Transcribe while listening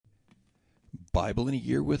Bible in a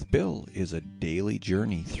Year with Bill is a daily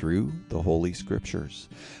journey through the Holy Scriptures.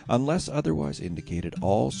 Unless otherwise indicated,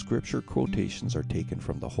 all scripture quotations are taken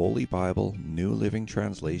from the Holy Bible, New Living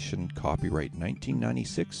Translation, copyright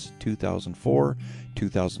 1996, 2004,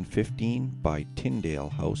 2015 by Tyndale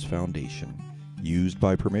House Foundation. Used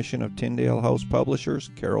by permission of Tyndale House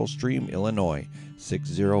Publishers, Carroll Stream, Illinois,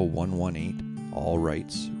 60118. All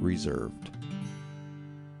rights reserved.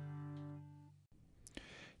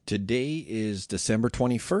 Today is December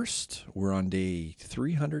 21st. We're on day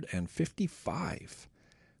 355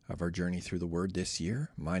 of our journey through the Word this year.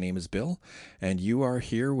 My name is Bill, and you are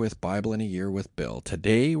here with Bible in a Year with Bill.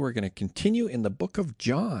 Today we're going to continue in the book of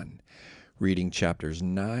John, reading chapters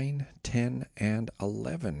 9, 10, and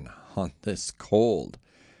 11 on this cold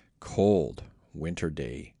winter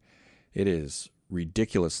day. It is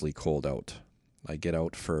ridiculously cold out. I get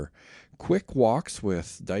out for quick walks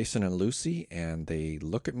with Dyson and Lucy, and they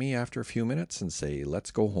look at me after a few minutes and say,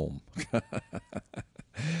 "Let's go home."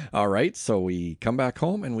 All right, so we come back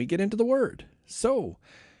home and we get into the Word. So,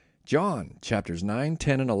 John, chapters 9,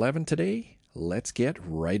 10, and 11 today. Let's get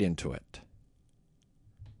right into it.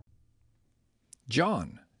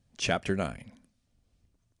 John, chapter 9.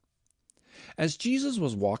 As Jesus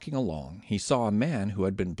was walking along, he saw a man who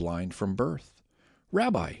had been blind from birth.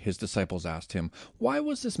 "Rabbi," his disciples asked him, "why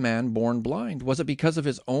was this man born blind? Was it because of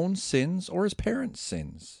his own sins or his parents'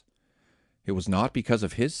 sins?" "It was not because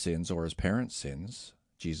of his sins or his parents' sins,"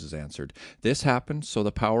 Jesus answered. "This happened so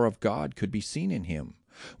the power of God could be seen in him.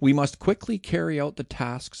 We must quickly carry out the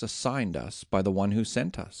tasks assigned us by the one who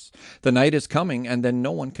sent us. The night is coming, and then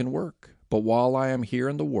no one can work. But while I am here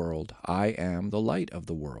in the world, I am the light of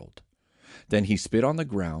the world." Then he spit on the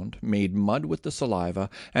ground, made mud with the saliva,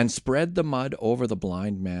 and spread the mud over the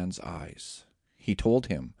blind man's eyes. He told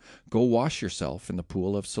him, "Go wash yourself in the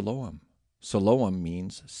pool of Siloam." Siloam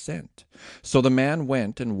means sent. So the man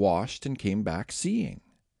went and washed and came back seeing.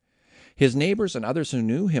 His neighbors and others who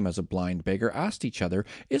knew him as a blind beggar asked each other,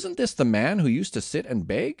 "Isn't this the man who used to sit and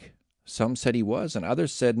beg?" Some said he was, and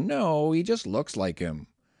others said, "No, he just looks like him."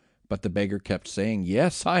 But the beggar kept saying,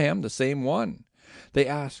 "Yes, I am the same one." They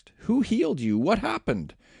asked, "Who healed you? What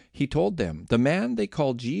happened?" He told them, "The man they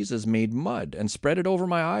called Jesus made mud and spread it over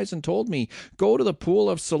my eyes and told me, 'Go to the pool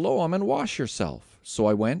of Siloam and wash yourself.' So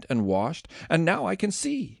I went and washed, and now I can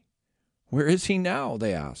see." "Where is he now?"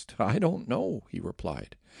 they asked. "I don't know," he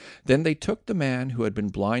replied. Then they took the man who had been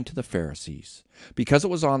blind to the Pharisees, because it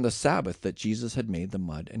was on the Sabbath that Jesus had made the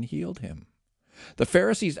mud and healed him. The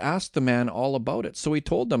Pharisees asked the man all about it, so he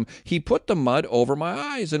told them, "He put the mud over my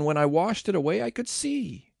eyes, and when I washed it away, I could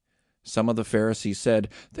see." Some of the Pharisees said,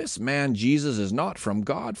 "This man Jesus is not from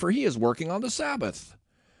God, for he is working on the Sabbath."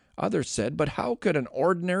 Others said, "But how could an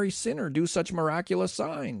ordinary sinner do such miraculous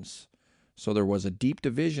signs?" So there was a deep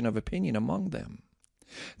division of opinion among them.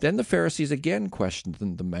 Then the Pharisees again questioned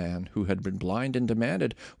the man who had been blind and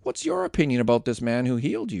demanded, "What's your opinion about this man who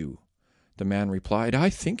healed you?" The man replied, "I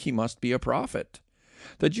think he must be a prophet."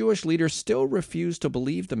 The Jewish leaders still refused to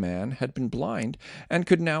believe the man had been blind and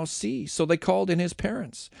could now see, so they called in his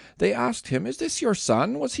parents. They asked him, "Is this your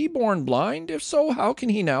son? Was he born blind? If so, how can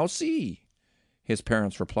he now see?" His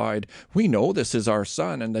parents replied, "We know this is our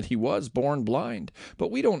son and that he was born blind, but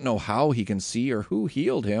we don't know how he can see or who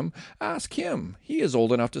healed him. Ask him. He is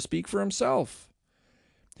old enough to speak for himself."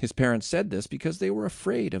 His parents said this because they were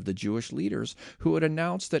afraid of the Jewish leaders who had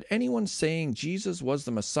announced that anyone saying Jesus was the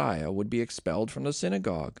Messiah would be expelled from the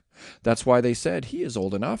synagogue. That's why they said, "He is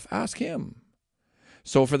old enough, ask him."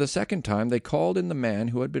 So for the second time they called in the man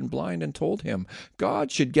who had been blind and told him,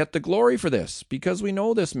 "God should get the glory for this, because we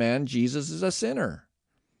know this man Jesus is a sinner."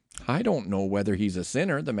 "I don't know whether he's a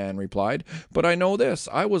sinner," the man replied, "but I know this,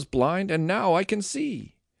 I was blind and now I can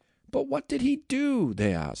see." "But what did he do?"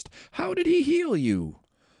 they asked. "How did he heal you?"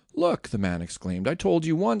 "Look," the man exclaimed, "I told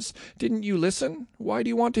you once. Didn't you listen? Why do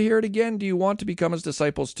you want to hear it again? Do you want to become his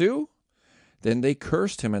disciples too?" Then they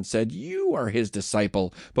cursed him and said, "You are his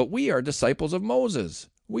disciple, but we are disciples of Moses.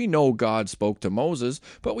 We know God spoke to Moses,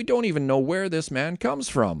 but we don't even know where this man comes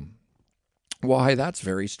from." "Why, that's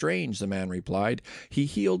very strange," the man replied. "He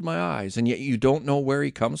healed my eyes, and yet you don't know where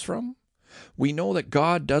he comes from? We know that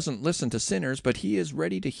God doesn't listen to sinners, but he is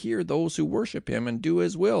ready to hear those who worship him and do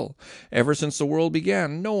his will. Ever since the world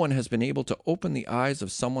began, no one has been able to open the eyes of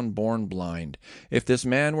someone born blind. If this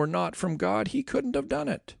man were not from God, he couldn't have done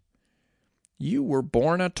it." "You were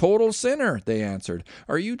born a total sinner," they answered.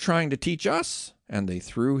 "Are you trying to teach us?" And they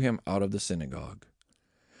threw him out of the synagogue.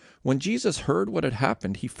 When Jesus heard what had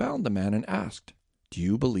happened, he found the man and asked, "Do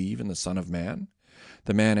you believe in the Son of Man?"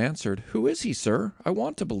 The man answered, "Who is he, sir? I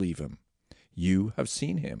want to believe him." "You have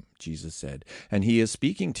seen him," Jesus said, "and he is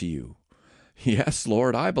speaking to you." "Yes,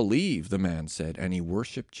 Lord, I believe," the man said, and he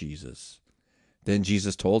worshiped Jesus. Then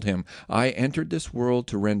Jesus told him, "I entered this world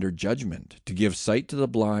to render judgment, to give sight to the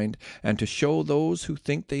blind, and to show those who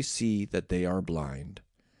think they see that they are blind."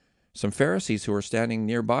 Some Pharisees who were standing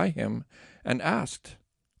nearby him and asked,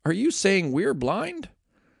 "Are you saying we're blind?"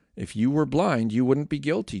 "If you were blind, you wouldn't be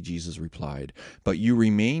guilty," Jesus replied, "but you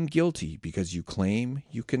remain guilty because you claim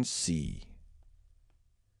you can see."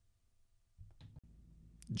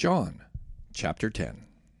 John chapter 10.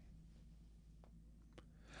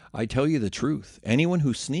 I tell you the truth, anyone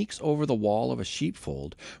who sneaks over the wall of a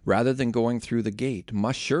sheepfold rather than going through the gate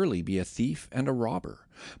must surely be a thief and a robber.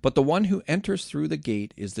 But the one who enters through the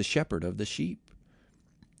gate is the shepherd of the sheep.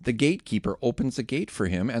 The gatekeeper opens the gate for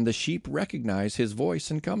him, and the sheep recognize his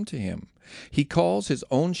voice and come to him. He calls his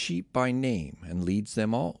own sheep by name and leads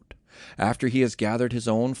them out. After he has gathered his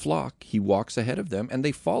own flock, he walks ahead of them, and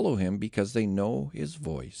they follow him because they know his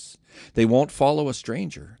voice. They won't follow a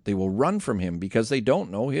stranger. They will run from him because they don't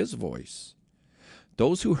know his voice.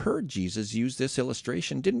 Those who heard Jesus use this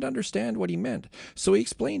illustration didn't understand what he meant, so he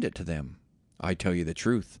explained it to them. I tell you the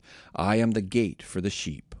truth, I am the gate for the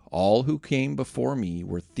sheep. All who came before me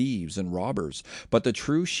were thieves and robbers, but the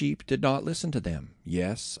true sheep did not listen to them.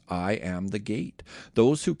 Yes, I am the gate.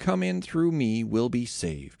 Those who come in through me will be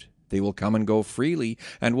saved. They will come and go freely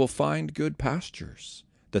and will find good pastures.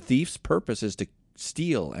 The thief's purpose is to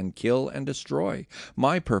steal and kill and destroy.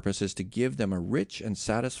 My purpose is to give them a rich and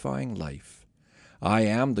satisfying life. I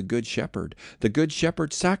am the good shepherd. The good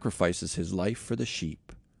shepherd sacrifices his life for the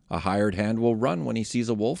sheep. A hired hand will run when he sees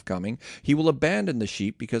a wolf coming. He will abandon the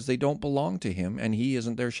sheep because they don't belong to him and he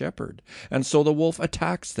isn't their shepherd. And so the wolf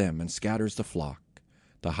attacks them and scatters the flock.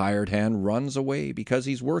 The hired hand runs away because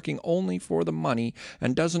he's working only for the money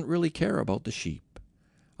and doesn't really care about the sheep.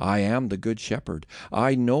 I am the good shepherd.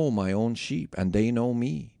 I know my own sheep, and they know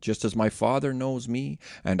me, just as my Father knows me,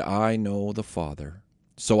 and I know the Father.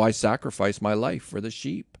 So I sacrifice my life for the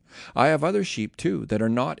sheep. I have other sheep too that are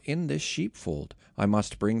not in this sheepfold. I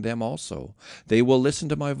must bring them also. They will listen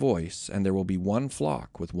to my voice, and there will be one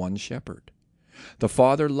flock with one shepherd. The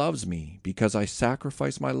Father loves me because I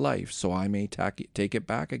sacrifice my life so I may take it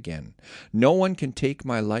back again. No one can take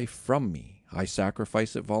my life from me. I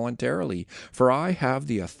sacrifice it voluntarily, for I have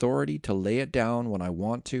the authority to lay it down when I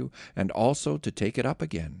want to, and also to take it up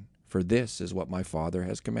again, for this is what my Father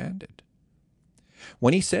has commanded.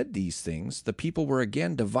 When he said these things, the people were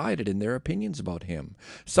again divided in their opinions about him.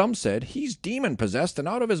 Some said, "He's demon-possessed and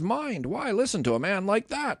out of his mind. Why listen to a man like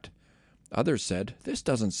that?" Others said, "This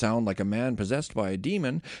doesn't sound like a man possessed by a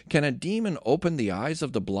demon. Can a demon open the eyes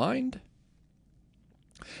of the blind?"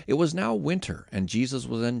 It was now winter, and Jesus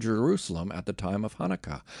was in Jerusalem at the time of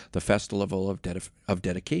Hanukkah, the festival of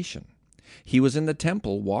dedication. He was in the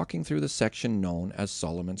temple walking through the section known as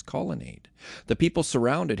Solomon's Colonnade. The people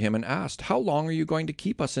surrounded him and asked, "How long are you going to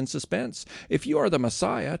keep us in suspense? If you are the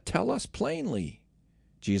Messiah, tell us plainly."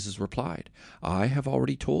 Jesus replied, "I have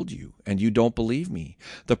already told you, and you don't believe me.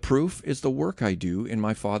 The proof is the work I do in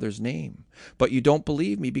my Father's name. But you don't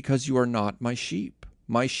believe me because you are not my sheep.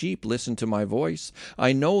 My sheep listen to my voice.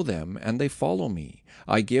 I know them, and they follow me.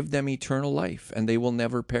 I give them eternal life, and they will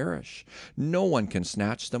never perish. No one can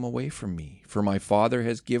snatch them away from me, for my Father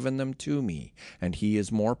has given them to me, and he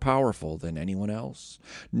is more powerful than anyone else.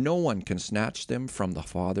 No one can snatch them from the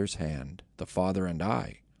Father's hand. The Father and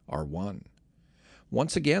I are one."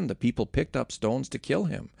 Once again the people picked up stones to kill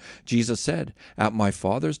him. Jesus said, "At my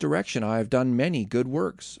Father's direction I have done many good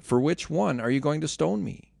works. For which one are you going to stone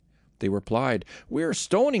me?" They replied, "We are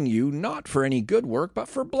stoning you not for any good work, but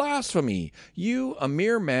for blasphemy. You, a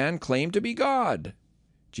mere man, claim to be God."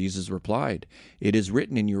 Jesus replied, "It is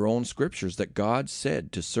written in your own scriptures that God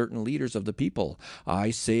said to certain leaders of the people,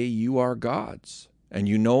 'I say you are gods.' And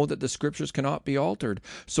you know that the scriptures cannot be altered.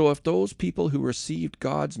 So if those people who received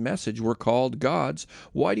God's message were called gods,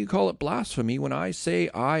 why do you call it blasphemy when I say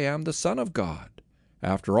I am the Son of God?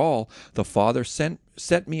 After all, the Father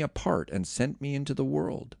set me apart and sent me into the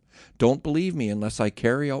world. Don't believe me unless I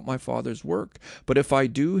carry out my Father's work. But if I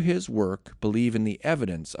do his work, believe in the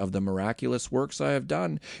evidence of the miraculous works I have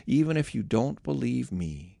done, even if you don't believe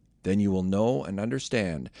me. Then you will know and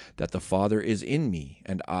understand that the Father is in me,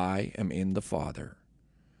 and I am in the Father."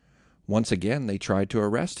 Once again they tried to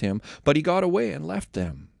arrest him, but he got away and left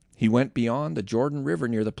them. He went beyond the Jordan River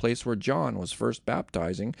near the place where John was first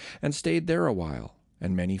baptizing and stayed there a while,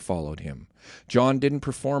 and many followed him. "John didn't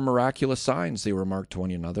perform miraculous signs," they remarked to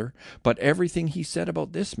one another, "but everything he said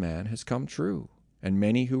about this man has come true." And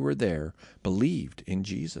many who were there believed in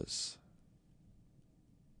Jesus.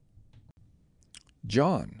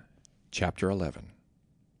 John chapter 11.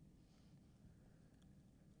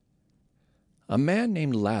 A man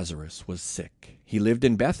named Lazarus was sick. He lived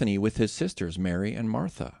in Bethany with his sisters Mary and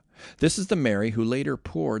Martha. This is the Mary who later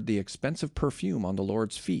poured the expensive perfume on the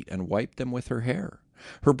Lord's feet and wiped them with her hair.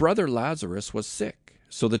 Her brother Lazarus was sick,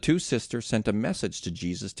 so the two sisters sent a message to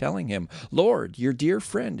Jesus telling him, "Lord, your dear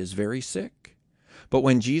friend is very sick." But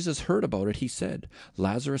when Jesus heard about it, he said,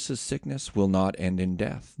 "Lazarus' sickness will not end in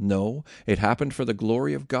death. No, it happened for the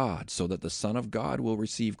glory of God, so that the Son of God will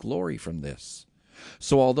receive glory from this."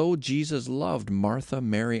 So although Jesus loved Martha,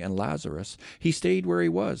 Mary, and Lazarus, he stayed where he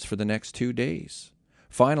was for the next 2 days.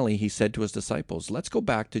 Finally, he said to his disciples, "Let's go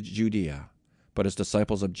back to Judea." But his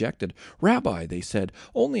disciples objected. "Rabbi," they said,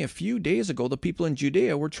 "only a few days ago the people in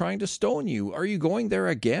Judea were trying to stone you. Are you going there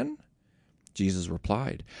again?" Jesus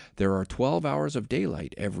replied, "There are 12 hours of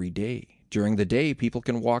daylight every day. During the day, people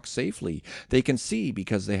can walk safely. They can see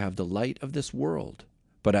because they have the light of this world.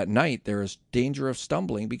 But at night, there is danger of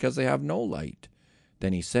stumbling because they have no light."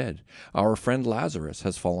 Then he said, "Our friend Lazarus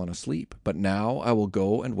has fallen asleep, but now I will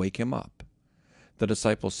go and wake him up." The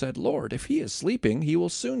disciples said, "Lord, if he is sleeping, he will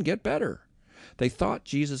soon get better." They thought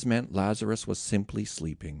Jesus meant Lazarus was simply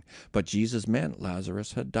sleeping, but Jesus meant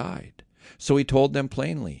Lazarus had died. So he told them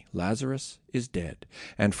plainly, "Lazarus is dead,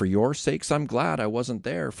 and for your sakes I'm glad I wasn't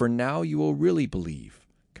there, for now you will really believe.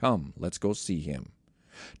 Come, let's go see him."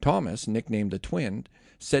 Thomas, nicknamed the Twin,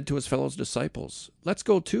 said to his fellow disciples, "Let's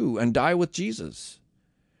go too and die with Jesus."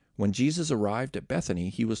 When Jesus arrived at Bethany,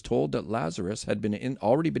 he was told that Lazarus had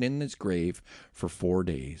already been in his grave for 4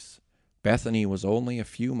 days. Bethany was only a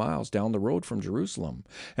few miles down the road from Jerusalem,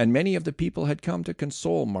 and many of the people had come to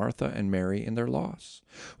console Martha and Mary in their loss.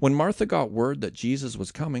 When Martha got word that Jesus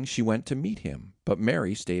was coming, she went to meet him, but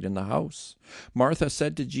Mary stayed in the house. Martha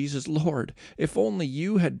said to Jesus, "Lord, if only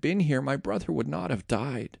you had been here, my brother would not have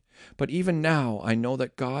died. But even now I know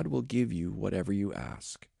that God will give you whatever you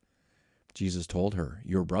ask." Jesus told her,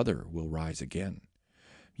 "Your brother will rise again."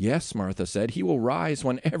 "Yes," Martha said, "he will rise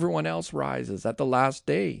when everyone else rises at the last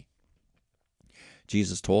day."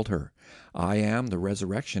 Jesus told her, "I am the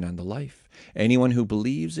resurrection and the life. Anyone who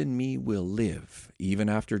believes in me will live, even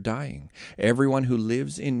after dying. Everyone who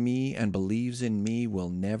lives in me and believes in me will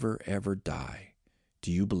never, ever die. Do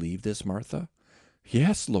you believe this, Martha?"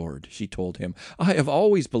 "Yes, Lord," she told him. "I have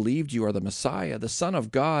always believed you are the Messiah, the Son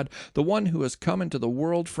of God, the one who has come into the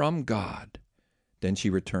world from God." Then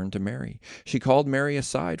she returned to Mary. She called Mary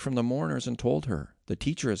aside from the mourners and told her, "The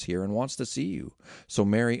teacher is here and wants to see you." So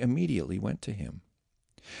Mary immediately went to him.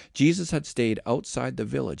 Jesus had stayed outside the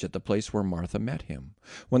village at the place where Martha met him.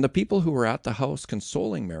 When the people who were at the house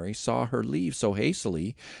consoling Mary saw her leave so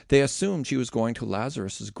hastily, they assumed she was going to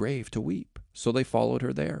Lazarus' grave to weep, so they followed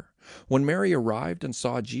her there. When Mary arrived and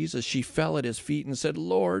saw Jesus, she fell at his feet and said,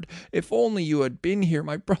 "Lord, if only you had been here,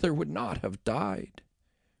 my brother would not have died."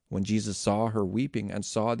 When Jesus saw her weeping and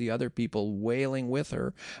saw the other people wailing with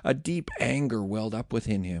her, a deep anger welled up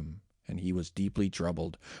within him, and he was deeply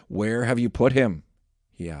troubled. "Where have you put him?"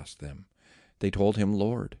 he asked them. They told him,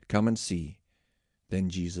 "Lord, come and see." Then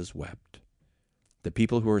Jesus wept. The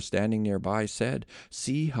people who were standing nearby said,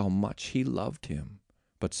 "See how much he loved him."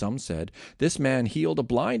 But some said, "This man healed a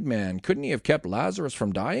blind man. Couldn't he have kept Lazarus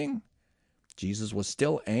from dying?" Jesus was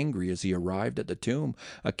still angry as he arrived at the tomb,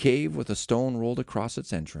 a cave with a stone rolled across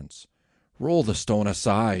its entrance. "Roll the stone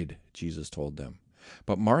aside," Jesus told them.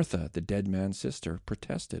 But Martha, the dead man's sister,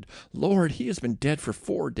 protested, "Lord, he has been dead for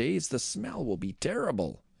 4 days. The smell will be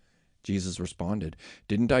terrible." Jesus responded,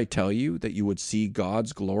 "Didn't I tell you that you would see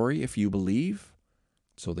God's glory if you believe?"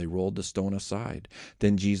 So they rolled the stone aside.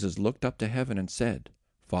 Then Jesus looked up to heaven and said,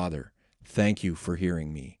 "Father, thank you for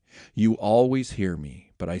hearing me. You always hear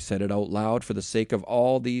me, but I said it out loud for the sake of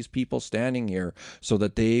all these people standing here, so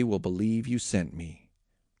that they will believe you sent me."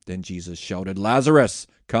 Then Jesus shouted, "Lazarus,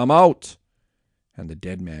 come out!" And the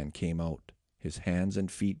dead man came out, his hands and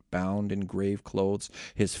feet bound in grave clothes,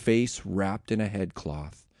 his face wrapped in a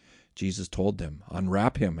headcloth. Jesus told them,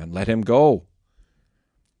 "Unwrap him and let him go."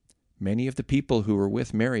 Many of the people who were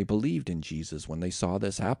with Mary believed in Jesus when they saw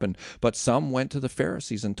this happen, but some went to the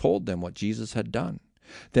Pharisees and told them what Jesus had done.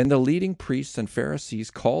 Then the leading priests and Pharisees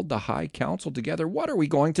called the high council together. "What are we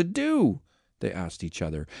going to do?" they asked each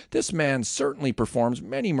other. "This man certainly performs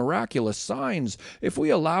many miraculous signs. If we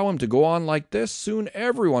allow him to go on like this, soon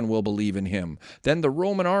everyone will believe in him. Then the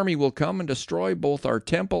Roman army will come and destroy both our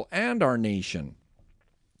temple and our nation."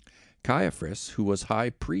 Caiaphas, who was high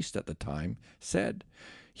priest at the time, said,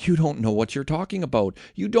 "You don't know what you're talking about.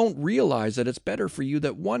 You don't realize that it's better for you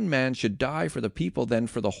that one man should die for the people than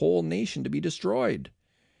for the whole nation to be destroyed."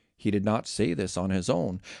 He did not say this on his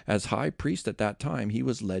own. As high priest at that time, he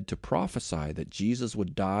was led to prophesy that Jesus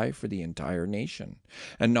would die for the entire nation.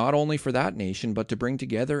 And not only for that nation, but to bring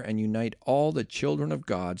together and unite all the children of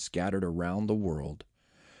God scattered around the world.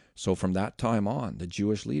 So from that time on, the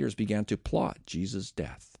Jewish leaders began to plot Jesus'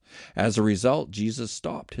 death. As a result, Jesus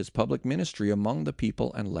stopped his public ministry among the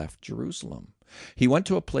people and left Jerusalem. He went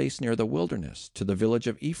to a place near the wilderness, to the village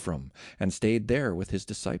of Ephraim, and stayed there with his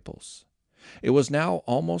disciples. It was now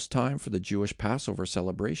almost time for the Jewish Passover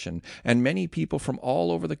celebration, and many people from all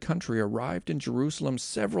over the country arrived in Jerusalem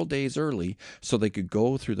several days early so they could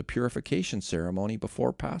go through the purification ceremony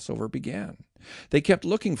before Passover began. They kept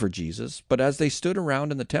looking for Jesus, but as they stood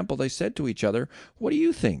around in the temple, they said to each other, "What do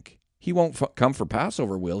you think? He won't come for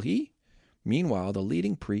Passover, will he?" Meanwhile, the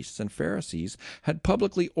leading priests and Pharisees had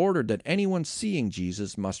publicly ordered that anyone seeing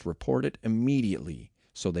Jesus must report it immediately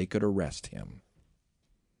so they could arrest him.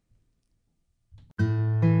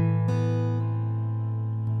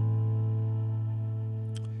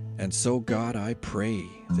 And so, God, I pray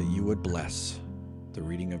that you would bless the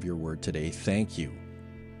reading of your word today. Thank you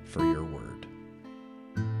for your word.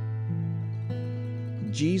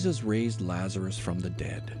 Jesus raised Lazarus from the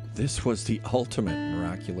dead. This was the ultimate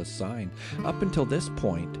miraculous sign. Up until this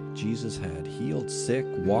point, Jesus had healed sick,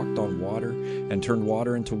 walked on water, and turned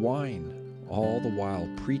water into wine, all the while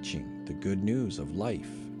preaching the good news of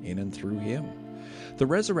life in and through him. The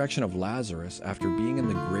resurrection of Lazarus after being in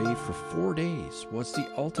the grave for 4 days was the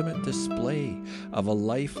ultimate display of a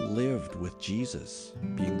life lived with Jesus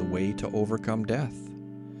being the way to overcome death.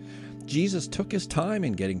 Jesus took his time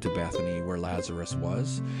in getting to Bethany, where Lazarus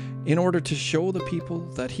was, in order to show the people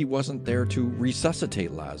that he wasn't there to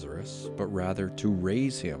resuscitate Lazarus, but rather to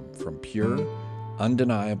raise him from pure,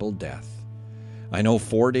 undeniable death. I know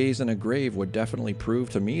 4 days in a grave would definitely prove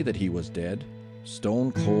to me that he was dead,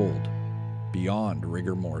 stone cold, beyond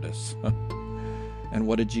rigor mortis. And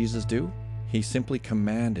what did Jesus do? He simply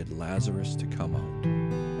commanded Lazarus to come out,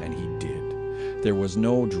 and he did. There was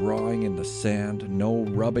no drawing in the sand, no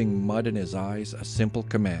rubbing mud in his eyes, a simple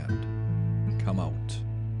command: come out.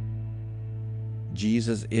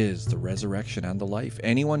 Jesus is the resurrection and the life.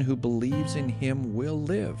 Anyone who believes in him will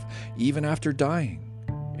live, even after dying.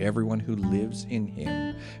 Everyone who lives in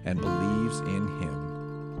him and believes in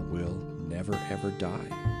him will never ever die.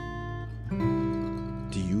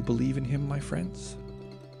 Do you believe in him, my friends?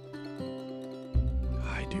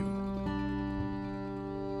 I do.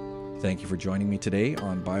 Thank you for joining me today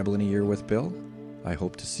on Bible in a Year with Bill. I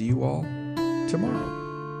hope to see you all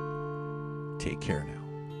tomorrow. Take care now.